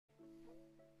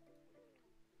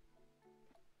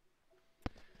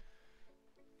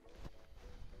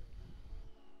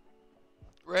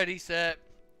Ready, set.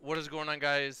 What is going on,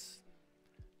 guys?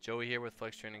 Joey here with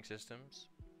Flex Training Systems.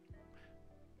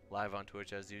 Live on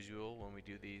Twitch as usual when we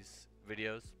do these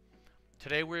videos.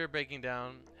 Today we're breaking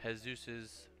down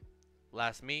Jesus's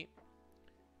last meet.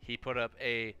 He put up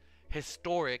a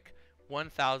historic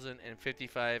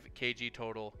 1,055 kg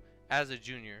total as a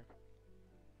junior.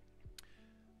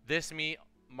 This meet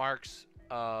marks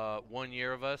 1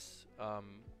 year of us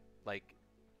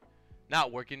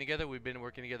not working together. We've been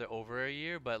working together over a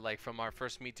year, but like from our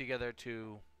first meet together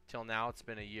to till now, it's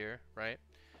been a year, right?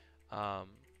 I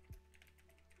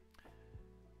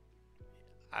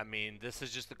mean, this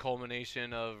is just the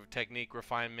culmination of technique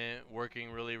refinement,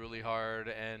 working really hard,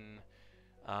 and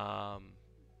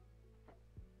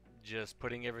just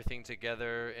putting everything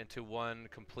together into one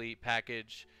complete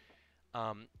package.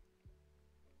 I'm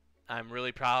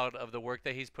really proud of the work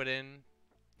that he's put in.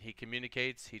 He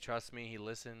communicates, he trusts me, he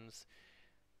listens.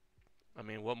 I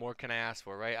mean, what more can I ask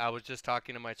for, right? I was just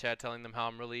talking to my chat, telling them how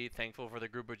I'm really thankful for the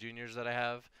group of juniors that I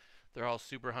have. They're all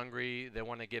super hungry. They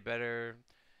want to get better.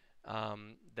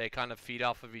 They kind of feed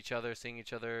off of each other, seeing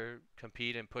each other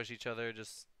compete and push each other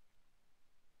just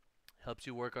helps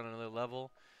you work on another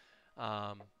level.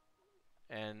 And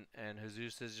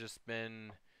Jesus has just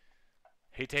been,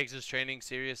 he takes his training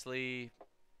seriously.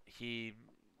 He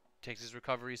takes his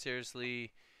recovery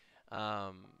seriously.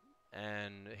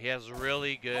 And he has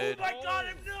really good. Oh my God,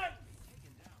 I'm done.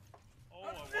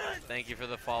 I'm done. Thank you for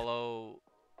the follow.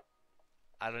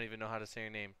 I don't even know how to say your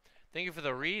name. Thank you for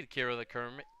the raid, Kira the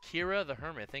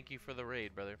Hermit. Thank you for the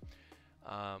raid, brother.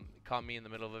 Caught me in the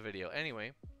middle of a video.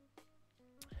 Anyway,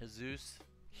 Jesus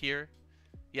here.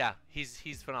 Yeah,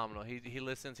 he's phenomenal. He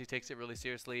listens. He takes it really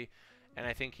seriously, and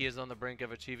I think he is on the brink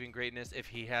of achieving greatness if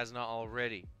he has not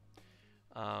already.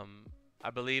 I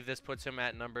believe this puts him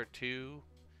at number 2.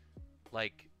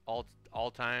 Like all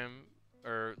time,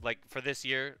 or like for this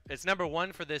year, it's number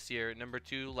 1 for this year. Number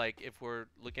 2, like if we're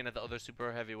looking at the other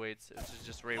super heavyweights, it's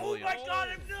just Ray Williams. Oh my God,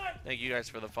 I'm done. Thank you guys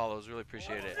for the follows, really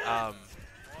appreciate it.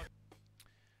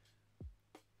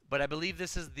 But I believe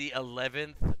this is the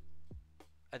 11th.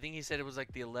 I think he said it was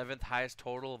like the 11th highest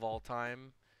total of all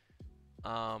time.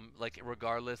 Like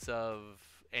regardless of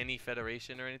any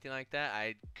federation or anything like that.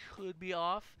 I could be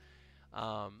off.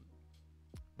 But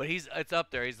it's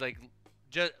up there. He's like,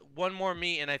 just one more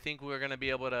meet, and I think we're gonna be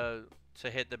able to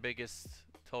hit the biggest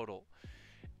total.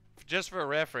 Just for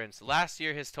reference, last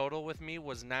year his total with me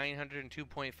was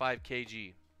 902.5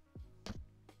 kg.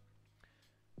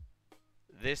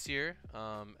 This year,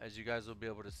 as you guys will be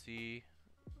able to see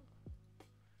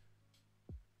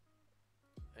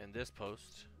in this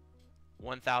post,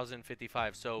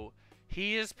 1,055. So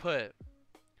he has put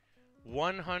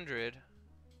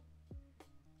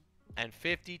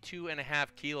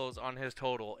 152.5 kilos on his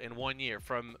total in 1 year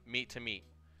from meet to meet.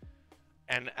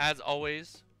 And as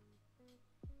always,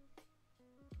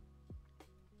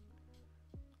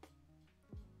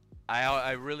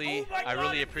 I really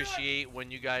appreciate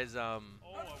when you guys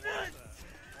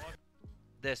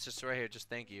this just right here, just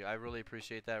thank you. I really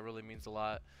appreciate that. It really means a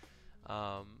lot.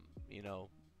 You know,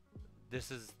 this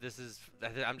is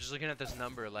I'm just looking at this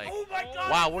number like,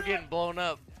 wow, we're getting blown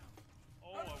up.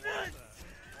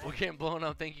 We're getting blown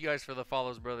up. Thank you guys for the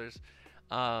follows, brothers.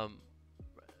 But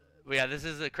yeah, this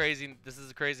is a crazy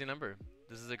number.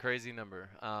 This is a crazy number.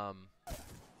 Oh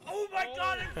my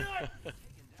God, I'm done.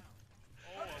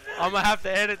 I'm gonna have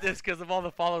to edit this because of all the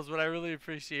follows, but I really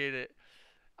appreciate it.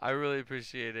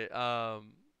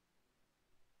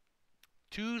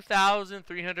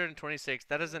 2,326.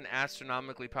 That is an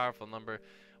astronomically powerful number.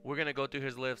 We're gonna go through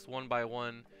his lifts one by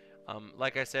one.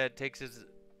 Like I said, takes his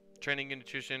training and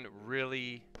nutrition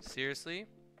really seriously.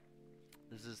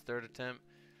 This is 3rd attempt.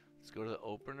 Let's go to the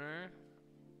opener.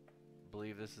 I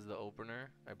believe this is the opener.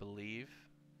 I believe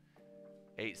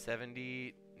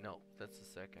 870. No, that's the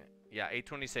second. Yeah,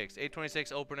 826.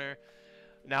 826 opener.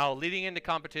 Now, leading into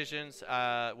competitions,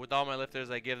 with all my lifters,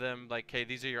 I give them like, hey,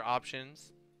 these are your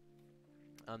options.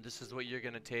 This is what you're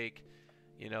gonna take,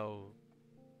 you know,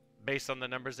 based on the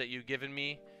numbers that you've given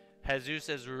me. Jesus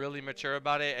is really mature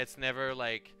about it. It's never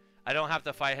like, I don't have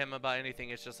to fight him about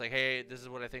anything. It's just like, hey, this is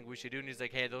what I think we should do. And he's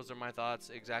like, hey, those are my thoughts.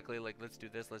 Exactly. Like, let's do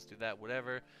this, let's do that,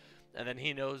 whatever. And then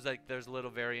he knows like there's a little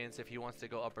variance if he wants to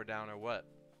go up or down or what.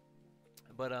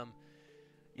 But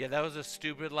yeah, that was a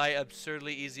stupid, like,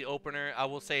 absurdly easy opener. I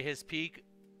will say his peak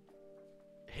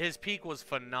was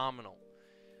phenomenal.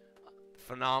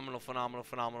 Phenomenal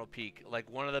peak. Like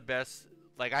one of the best.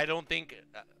 Like I don't think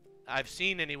I've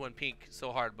seen anyone peak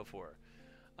so hard before.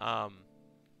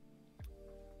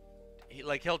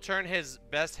 He'll turn his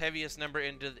best heaviest number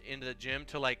into the gym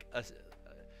to like a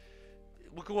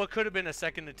what could have been a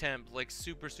second attempt, like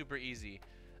super easy.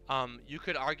 You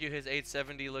could argue his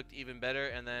 870 looked even better,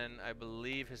 and then I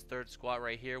believe his third squat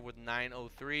right here with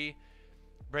 903,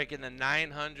 breaking the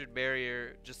 900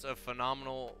 barrier. Just a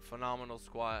phenomenal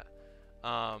squat.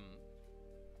 I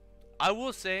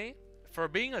will say, for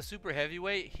being a super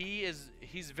heavyweight,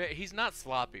 he's not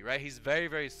sloppy, right? He's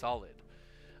very solid.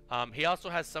 He also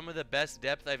has some of the best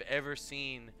depth I've ever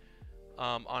seen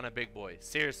on a big boy.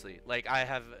 Seriously, like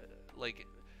like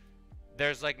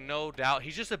there's like no doubt.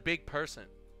 He's just a big person,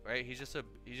 right? He's just a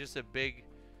big,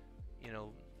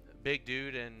 big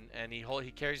dude, and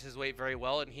he carries his weight very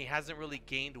well, and he hasn't really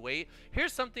gained weight.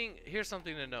 Here's something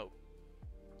to note.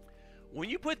 When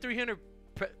you put 300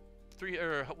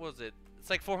 or what was it? It's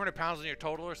like 400 pounds in your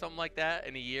total or something like that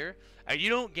in a year, and you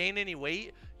don't gain any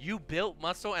weight, you built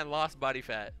muscle and lost body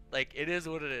fat. Like, it is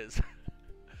what it is.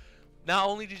 Not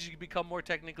only did you become more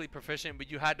technically proficient,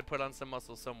 but you had to put on some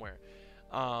muscle somewhere.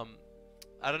 I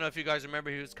don't know if you guys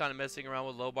remember, he was kind of messing around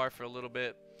with low bar for a little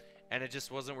bit, and it just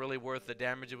wasn't really worth the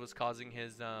damage it was causing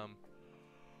his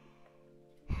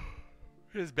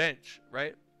bench,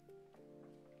 right?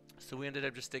 So we ended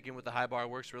up just sticking with the high bar.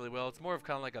 Works really well. It's more of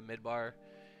kind of like a mid bar.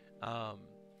 I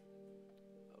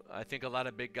think a lot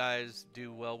of big guys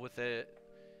do well with it.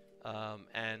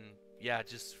 And yeah,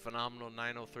 just phenomenal.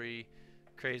 903,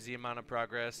 crazy amount of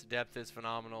progress. Depth is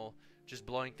phenomenal. Just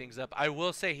blowing things up. I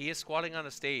will say he is squatting on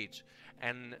a stage,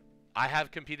 and I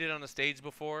have competed on a stage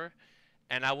before,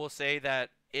 and I will say that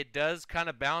it does kind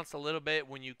of bounce a little bit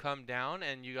when you come down,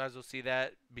 and you guys will see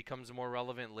that becomes more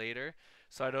relevant later.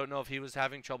 So I don't know if he was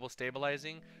having trouble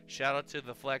stabilizing. Shout out to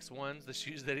the Flex Ones, the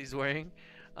shoes that he's wearing.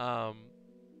 I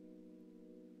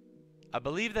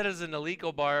believe that is an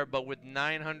Alico bar, but with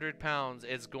 900 pounds,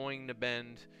 it's going to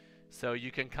bend. So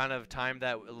you can kind of time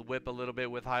that whip a little bit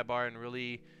with high bar, and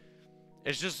really,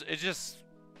 it just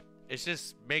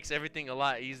makes everything a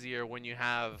lot easier when you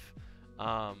have,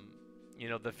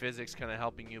 the physics kind of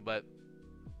helping you. But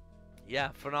yeah,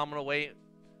 phenomenal weight.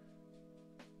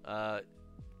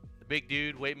 Big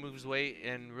dude, weight moves weight,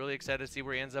 and really excited to see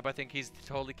where he ends up. I think he's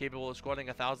totally capable of squatting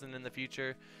 1,000 in the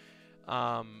future.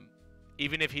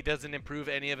 Even if he doesn't improve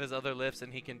any of his other lifts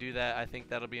and he can do that, I think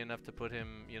that'll be enough to put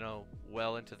him,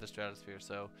 well into the stratosphere.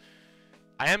 So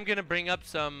I am going to bring up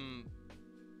some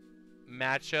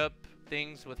matchup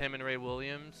things with him and Ray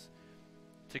Williams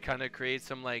to kind of create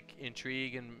some like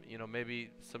intrigue and, maybe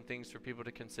some things for people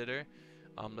to consider.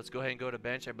 Let's go ahead and go to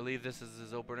bench. I believe this is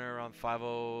his opener around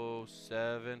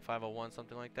 507, 501,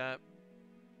 something like that.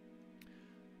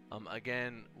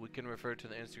 Again, we can refer to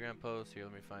the Instagram post. Here,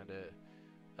 let me find it.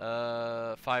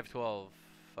 512.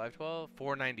 512?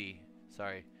 490.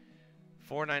 Sorry.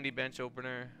 490 bench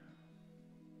opener.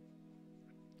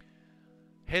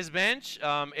 His bench,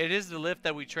 it is the lift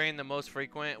that we train the most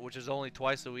frequent, which is only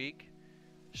twice a week.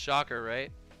 Shocker,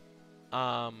 right?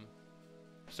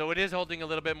 So it is holding a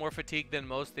little bit more fatigue than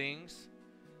most things.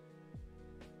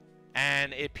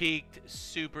 And it peaked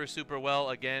super well.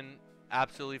 Again,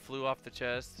 absolutely flew off the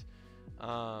chest.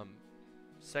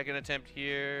 Second attempt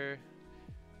here.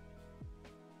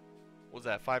 What was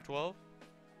that, 512?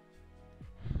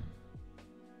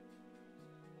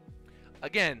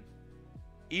 Again,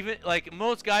 even like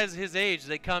most guys his age,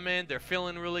 they come in, they're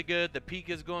feeling really good. The peak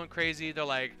is going crazy. They're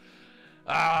like,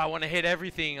 I want to hit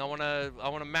everything. I want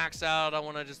to max out. I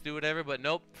want to just do whatever. But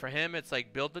nope, for him, it's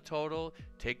like build the total,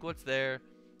 take what's there,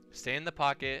 stay in the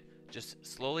pocket, just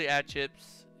slowly add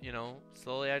chips,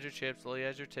 slowly add your chips, slowly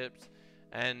add your tips,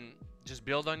 and just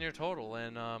build on your total.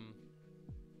 And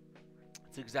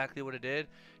it's exactly what it did.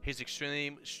 He's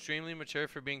extremely mature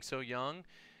for being so young.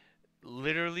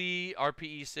 Literally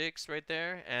RPE 6 right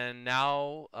there. And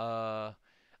now,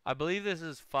 I believe this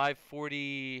is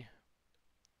 540.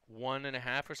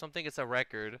 1.5 or something. It's a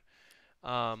record.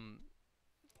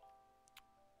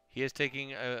 He is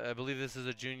taking I believe this is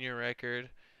a junior record,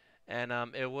 and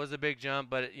it was a big jump,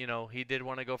 but he did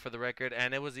want to go for the record,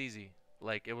 and it was easy.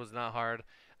 Like, it was not hard.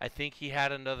 I think he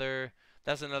had another.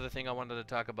 That's another thing I wanted to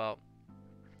talk about.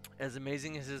 As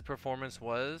amazing as his performance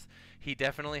was, he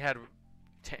definitely had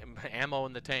ammo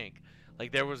in the tank.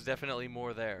 Like, there was definitely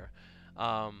more there.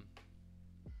 I'm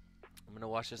gonna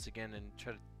watch this again and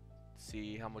try to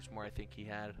see how much more I think he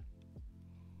had.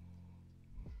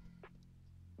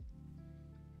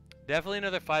 Definitely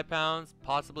another 5 pounds,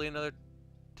 possibly another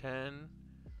 10.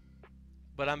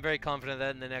 But I'm very confident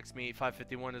that in the next meet,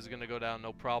 551 is going to go down,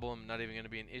 no problem. Not even going to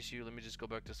be an issue. Let me just go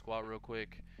back to squat real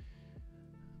quick.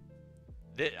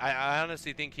 I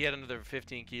honestly think he had another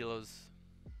 15 kilos,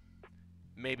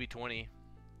 maybe 20,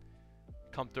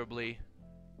 comfortably,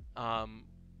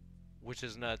 which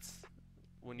is nuts.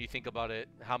 when you think about it,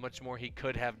 how much more he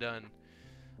could have done.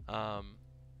 Um,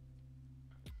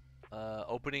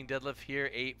 Opening deadlift here,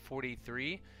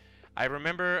 843. I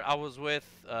remember I was with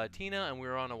Tina and we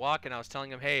were on a walk and I was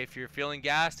telling him, hey, if you're feeling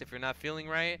gassed, if you're not feeling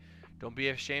right, don't be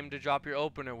ashamed to drop your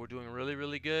opener. We're doing really,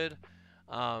 really good.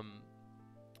 Um,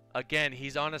 Again,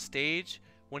 he's on a stage.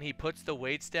 When he puts the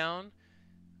weights down,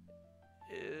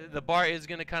 the bar is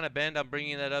going to kind of bend. I'm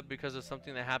bringing that up because of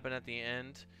something that happened at the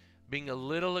end. Being a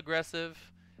little aggressive.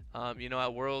 You know,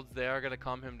 at Worlds, they are going to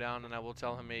calm him down, and I will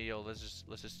tell him, hey, yo, let's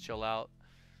just chill out.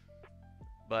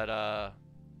 But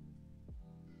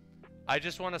I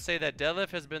just want to say that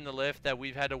deadlift has been the lift that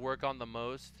we've had to work on the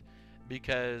most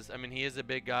because, I mean, he is a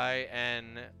big guy,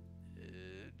 and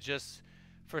just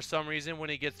for some reason when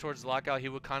he gets towards lockout, he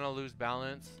would kind of lose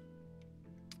balance.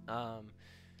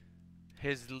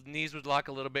 His knees would lock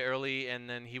a little bit early, and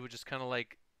then he would just kind of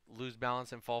like lose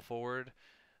balance and fall forward.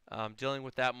 Dealing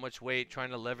with that much weight, trying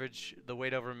to leverage the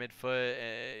weight over midfoot,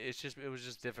 it was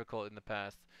just difficult in the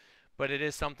past. But it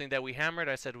is something that we hammered.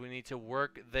 I said we need to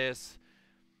work this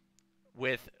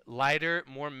with lighter,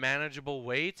 more manageable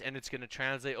weights, and it's going to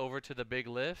translate over to the big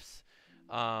lifts.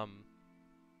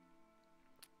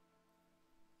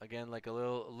 Again, like a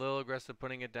little aggressive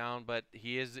putting it down, but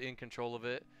he is in control of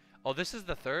it. Oh, this is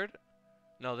the third?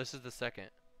 No, this is the second.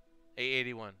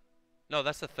 881. No,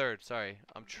 that's the third. Sorry.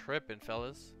 I'm tripping,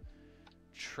 fellas.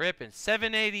 Tripping.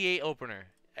 788 opener.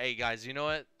 Hey, guys, you know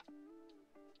what?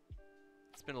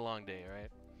 It's been a long day, right?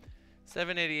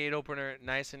 788 opener.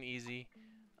 Nice and easy.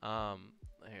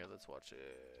 Here, let's watch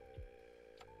it.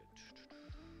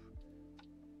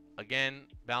 Again,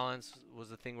 balance was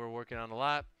the thing we're working on a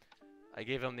lot. I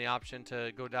gave him the option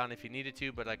to go down if he needed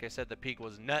to, but like I said, the peak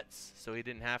was nuts, so he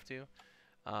didn't have to.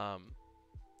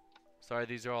 Sorry,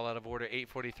 these are all out of order.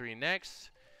 843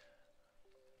 next,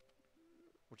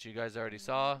 which you guys already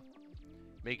saw.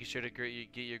 Making sure to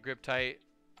get your grip tight.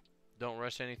 Don't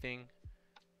rush anything.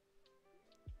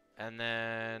 And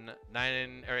then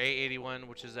 881,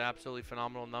 which is an absolutely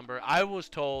phenomenal number. I was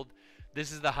told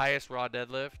this is the highest raw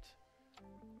deadlift.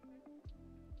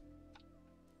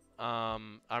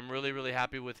 I'm really, really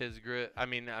happy with his grip. I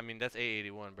mean that's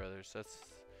 881, brothers.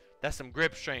 That's some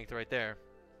grip strength right there.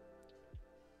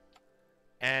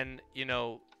 And you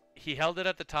know, he held it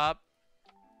at the top,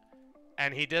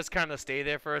 and he does kind of stay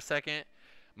there for a second.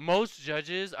 Most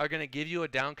judges are gonna give you a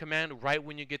down command right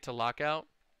when you get to lockout.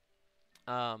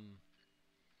 They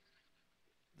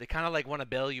kind of like want to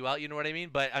bail you out, you know what I mean?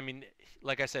 But I mean,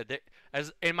 like I said,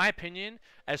 as in my opinion,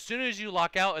 as soon as you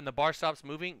lock out and the bar stops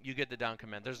moving, you get the down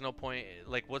command. There's no point,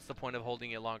 like, what's the point of holding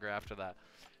it longer after that?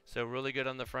 So really good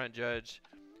on the front judge.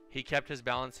 He kept his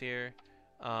balance here.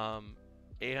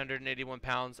 881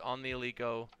 pounds on the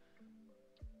Alico.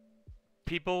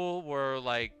 People were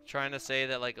like trying to say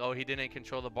that like, oh, he didn't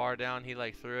control the bar down. He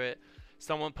like threw it.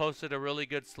 Someone posted a really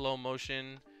good slow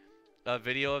motion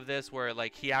video of this where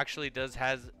like he actually does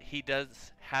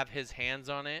have his hands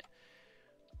on it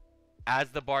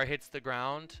as the bar hits the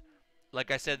ground.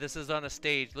 Like I said, this is on a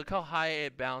stage. Look how high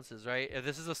it bounces, right? If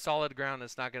this is a solid ground,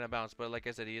 it's not gonna bounce. But like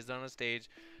I said, he is on a stage,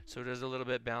 so it is a little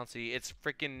bit bouncy. It's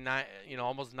freaking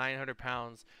almost 900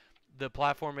 pounds. The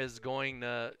platform is going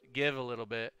to give a little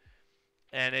bit,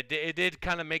 and it did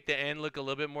kind of make the end look a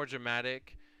little bit more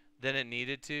dramatic than it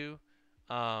needed to.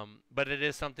 But it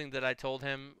is something that I told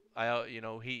him.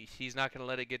 He's not going to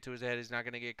let it get to his head. He's not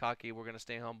going to get cocky. We're going to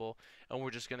stay humble, and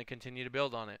we're just going to continue to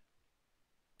build on it.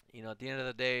 You know, at the end of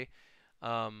the day,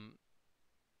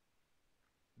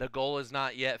 the goal is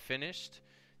not yet finished.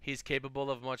 He's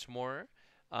capable of much more,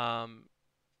 and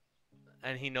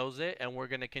he knows it. And we're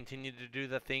going to continue to do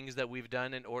the things that we've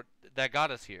done that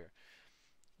got us here,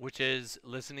 which is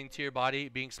listening to your body,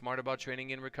 being smart about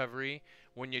training and recovery.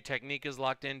 When your technique is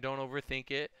locked in, don't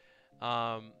overthink it,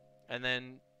 and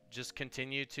then just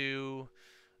continue to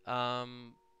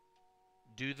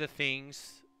do the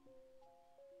things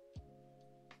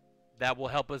that will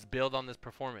help us build on this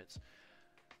performance.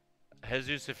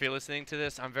 Jesus, if you're listening to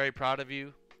this, I'm very proud of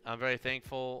you. I'm very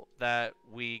thankful that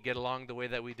we get along the way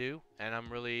that we do, and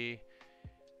I'm really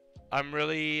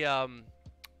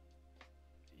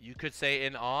you could say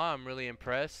in awe. I'm really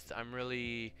impressed. I'm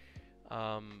really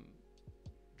I'm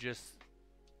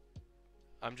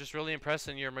just really impressed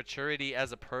in your maturity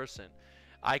as a person.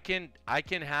 I can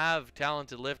have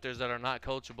talented lifters that are not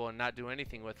coachable and not do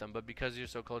anything with them, but because you're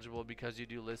so coachable, because you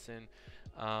do listen,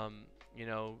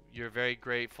 you're very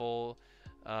grateful.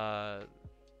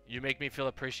 You make me feel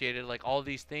appreciated. Like all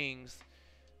these things,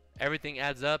 everything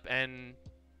adds up, and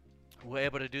we're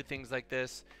able to do things like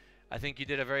this. I think you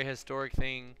did a very historic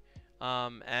thing.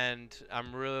 And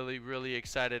I'm really, really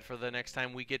excited for the next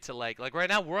time we get to like right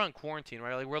now we're on quarantine,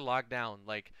 right? Like we're locked down.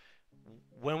 Like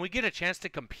when we get a chance to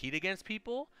compete against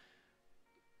people,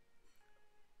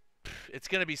 it's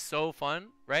gonna be so fun,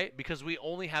 right? Because we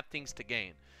only have things to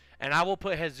gain, and I will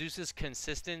put Jesus's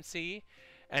consistency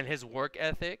and his work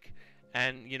ethic,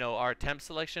 and our attempt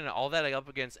selection and all that up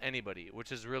against anybody,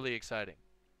 which is really exciting.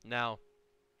 Now,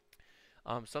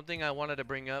 something I wanted to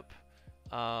bring up.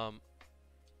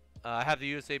 I have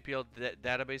the USAPL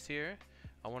database here.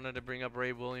 I wanted to bring up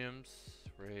Ray Williams.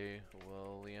 Ray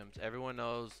Williams. Everyone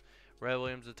knows Ray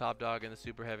Williams is the top dog in the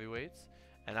super heavyweights,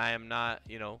 and I am not.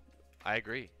 I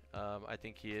agree. I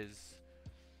think he is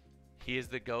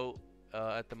the GOAT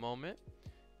at the moment.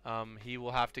 He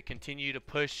will have to continue to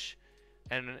push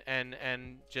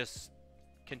and just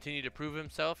continue to prove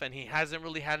himself, and he hasn't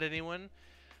really had anyone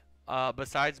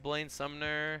besides Blaine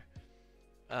Sumner.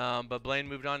 But Blaine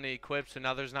moved on to Equip, so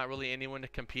now there's not really anyone to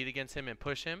compete against him and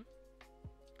push him.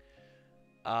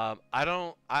 I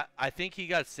think he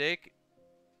got sick.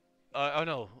 Oh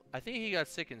no, I think he got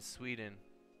sick in Sweden.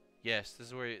 Yes, this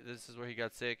is where he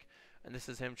got sick, and this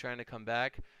is him trying to come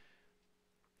back.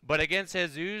 But against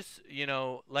Jesus,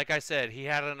 like I said,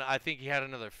 I think he had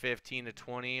another 15 to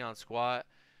 20 on squat.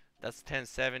 That's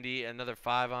 1070, another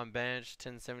 5 on bench,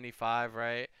 1075,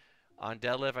 right? On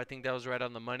deadlift, I think that was right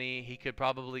on the money. He could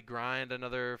probably grind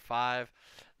another 5.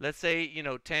 Let's say,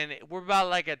 10. We're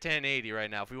about like at 1080 right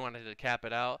now if we wanted to cap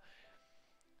it out.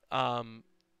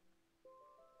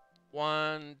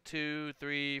 1, 2,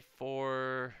 3,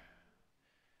 4,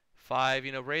 5.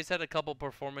 Ray's had a couple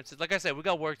performances. Like I said, we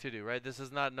got work to do, right? This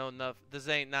is not no enough. This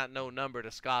ain't not no number to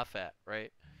scoff at,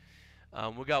 right?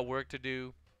 We got work to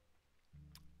do.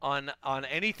 On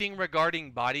anything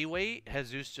regarding body weight,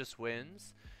 Jesus just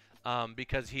wins.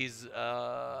 Because he's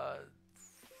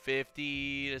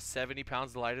 50 to 70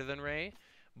 pounds lighter than Ray,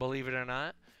 believe it or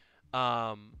not.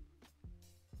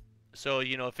 So,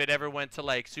 if it ever went to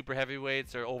like super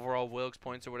heavyweights or overall Wilks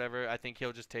points or whatever, I think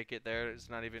he'll just take it there. It's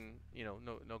not even,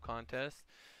 no contest.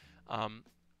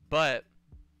 But,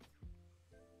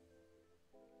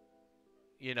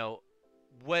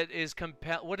 what is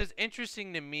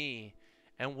interesting to me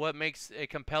and what makes a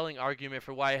compelling argument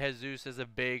for why Jesus is a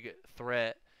big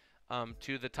threat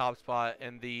to the top spot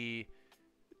and to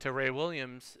Ray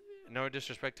Williams. No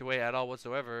disrespect to Ray at all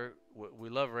whatsoever. We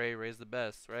love Ray. Ray's the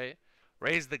best, right?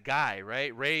 Ray's the guy,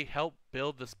 right? Ray helped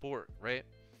build the sport, right?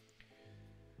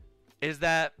 Is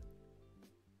that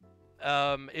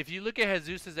if you look at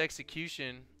Jesus's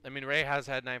execution, I mean, Ray has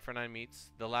had 9 for 9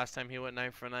 meets. The last time he went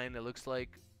 9 for 9, it looks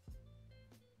like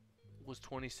was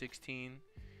 2016.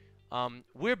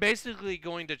 We're basically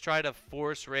going to try to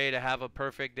force Ray to have a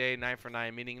perfect day 9 for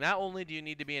 9, meaning not only do you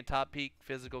need to be in top peak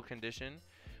physical condition,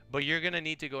 but you're going to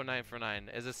need to go 9 for 9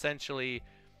 is essentially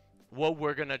what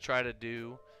we're going to try to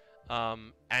do.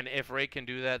 And if Ray can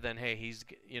do that, then hey,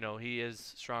 he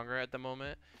is stronger at the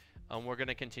moment. We're going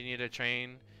to continue to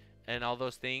train and all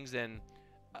those things, and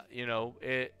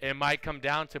it might come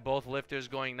down to both lifters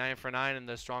going 9 for 9 and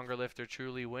the stronger lifter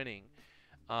truly winning.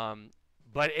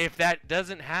 But if that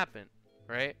doesn't happen,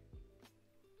 right?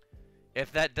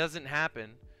 If that doesn't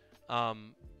happen,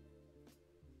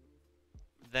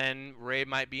 then Ray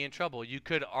might be in trouble. You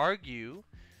could argue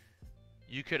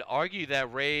that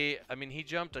Ray, I mean, he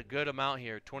jumped a good amount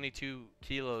here, 22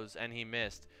 kilos, and he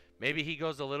missed. Maybe he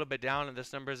goes a little bit down, and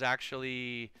this number is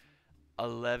actually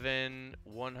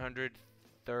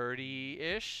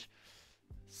 11,130-ish.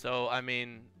 So, I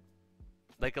mean,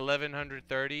 like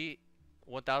 1,130.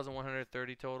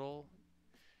 1,130 total.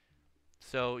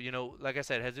 So, like I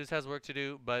said, Jesus has work to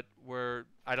do, but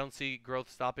I don't see growth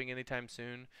stopping anytime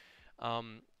soon.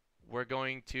 Ray's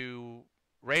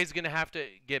going to have to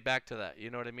get back to that. You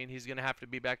know what I mean? He's going to have to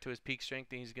be back to his peak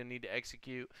strength, and he's going to need to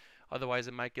execute. Otherwise,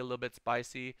 it might get a little bit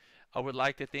spicy. I would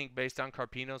like to think, based on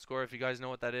Carpino score, if you guys know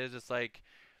what that is, it's like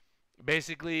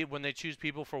basically when they choose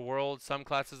people for Worlds, some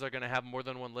classes are going to have more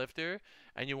than one lifter,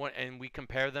 and we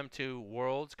compare them to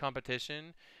Worlds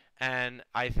competition. And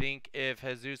I think if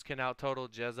Jesus can out total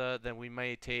Jezza, then we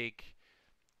may take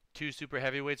 2 super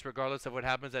heavyweights regardless of what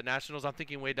happens at Nationals. I'm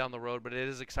thinking way down the road, but it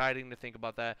is exciting to think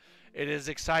about that. It is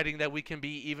exciting that we can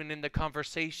be even in the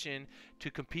conversation to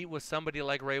compete with somebody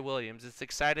like Ray Williams. It's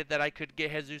excited that I could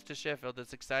get Jesus to Sheffield.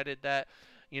 It's excited that,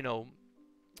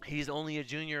 he's only a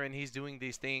junior and he's doing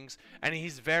these things, and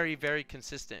he's very, very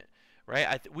consistent,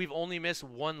 right? We've only missed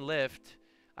 1 lift,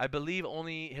 I believe,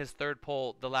 only his 3rd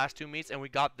pull the last 2 meets, and we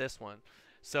got this one.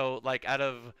 So like out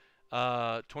of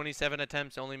 27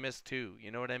 attempts, only missed 2.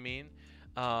 You know what I mean?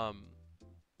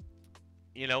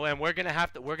 You know, and we're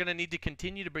gonna need to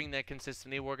continue to bring that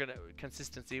consistency. We're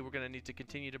gonna need to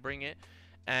continue to bring it,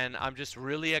 and I'm just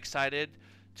really excited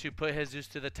to put Jesus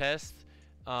to the test.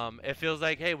 It feels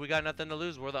like, hey, we got nothing to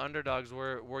lose. We're the underdogs.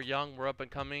 We're young. We're up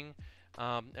and coming,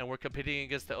 and we're competing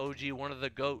against the OG, one of the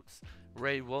goats,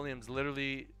 Ray Williams,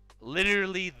 literally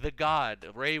the god,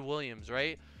 Ray Williams,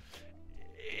 right?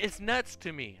 It's nuts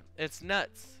to me. It's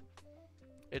nuts.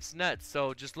 It's nuts.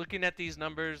 So just looking at these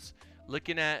numbers,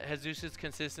 looking at Jesus'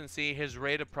 consistency, his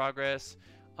rate of progress,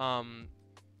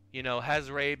 you know, has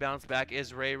Ray bounced back?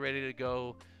 Is Ray ready to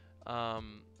go?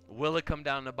 Will it come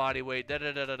down to body weight? Da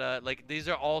da da da da. Like, these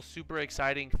are all super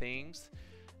exciting things,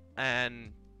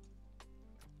 and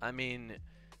I mean,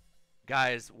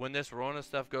 guys, when this Rona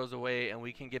stuff goes away and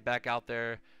we can get back out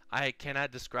there, I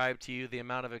cannot describe to you the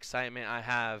amount of excitement I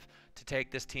have to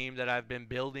take this team that I've been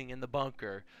building in the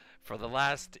bunker for the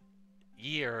last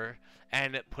year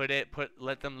and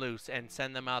let them loose and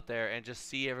send them out there and just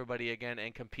see everybody again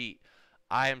and compete.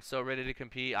 I am so ready to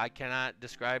compete. I cannot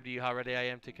describe to you how ready I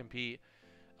am to compete.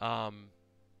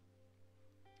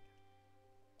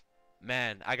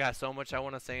 Man, I got so much I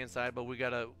want to say inside, but we're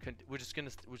just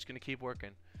gonna keep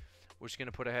working. We're just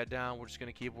gonna put our head down. We're just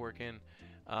gonna keep working.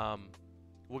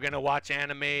 We're gonna watch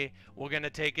anime. We're gonna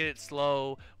take it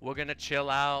slow. We're gonna chill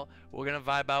out. We're gonna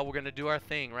vibe out. We're gonna do our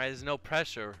thing, right? There's no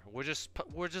pressure. We're just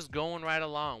going right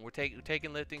along. We're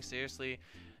taking lifting seriously.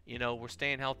 You know, we're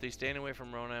staying healthy, staying away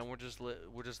from Rona, and we're just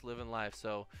living life.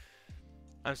 So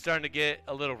I'm starting to get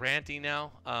a little ranty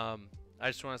now. I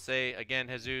just want to say again,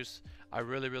 Jesus, I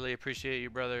really appreciate you,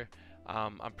 brother.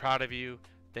 I'm proud of you.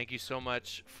 Thank you so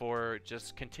much for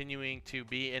just continuing to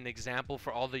be an example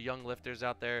for all the young lifters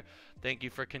out there. Thank you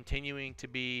for continuing to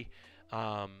be,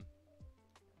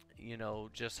 you know,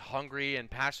 just hungry and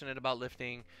passionate about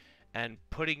lifting and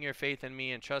putting your faith in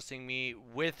me and trusting me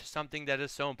with something that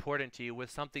is so important to you, with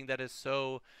something that is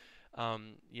so,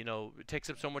 you know, it takes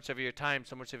up so much of your time,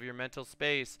 so much of your mental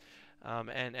space.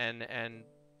 And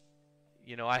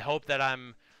you know, I hope that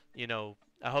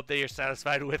I hope that you're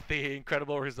satisfied with the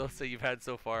incredible results that you've had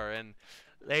so far. And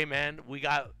hey, man, we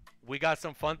got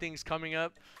some fun things coming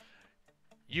up.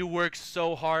 You work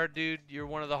so hard, dude. You're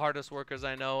one of the hardest workers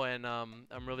I know, and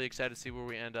I'm really excited to see where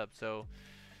we end up. So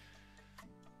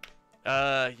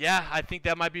yeah, I think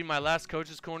that might be my last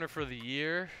coach's corner for the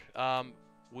year. I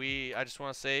just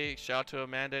want to say shout out to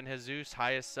Amanda and Jesus,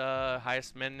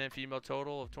 highest men and female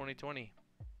total of 2020.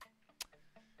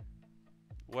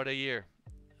 What a year.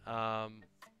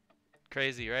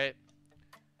 Crazy, right?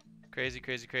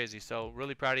 Crazy. So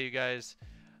really proud of you guys.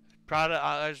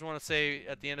 I just want to say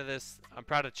at the end of this, I'm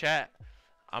proud of chat.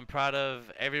 I'm proud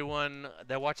of everyone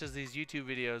that watches these YouTube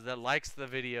videos, that likes the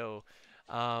video.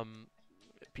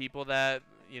 People that,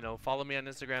 you know, follow me on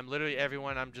Instagram. Literally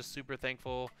everyone. I'm just super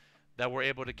thankful that we're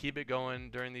able to keep it going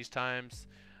during these times,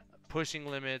 pushing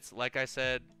limits. Like I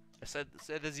said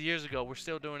this years ago. We're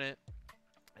still doing it,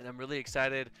 and I'm really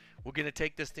excited. We're gonna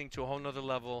take this thing to a whole nother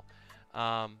level.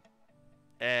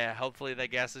 Hopefully that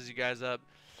gasses you guys up.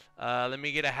 Let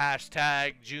me get a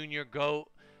hashtag Junior Goat,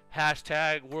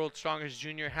 hashtag World's Strongest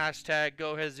Junior, hashtag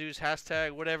Go Jesus,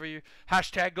 hashtag whatever you,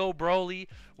 hashtag Go Broly,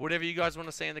 whatever you guys want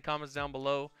to say in the comments down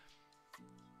below.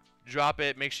 Drop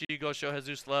it. Make sure you go show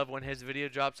Jesus love when his video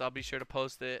drops. I'll be sure to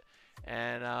post it.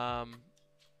 And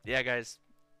yeah, guys,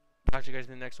 talk to you guys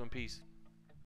in the next one. Peace.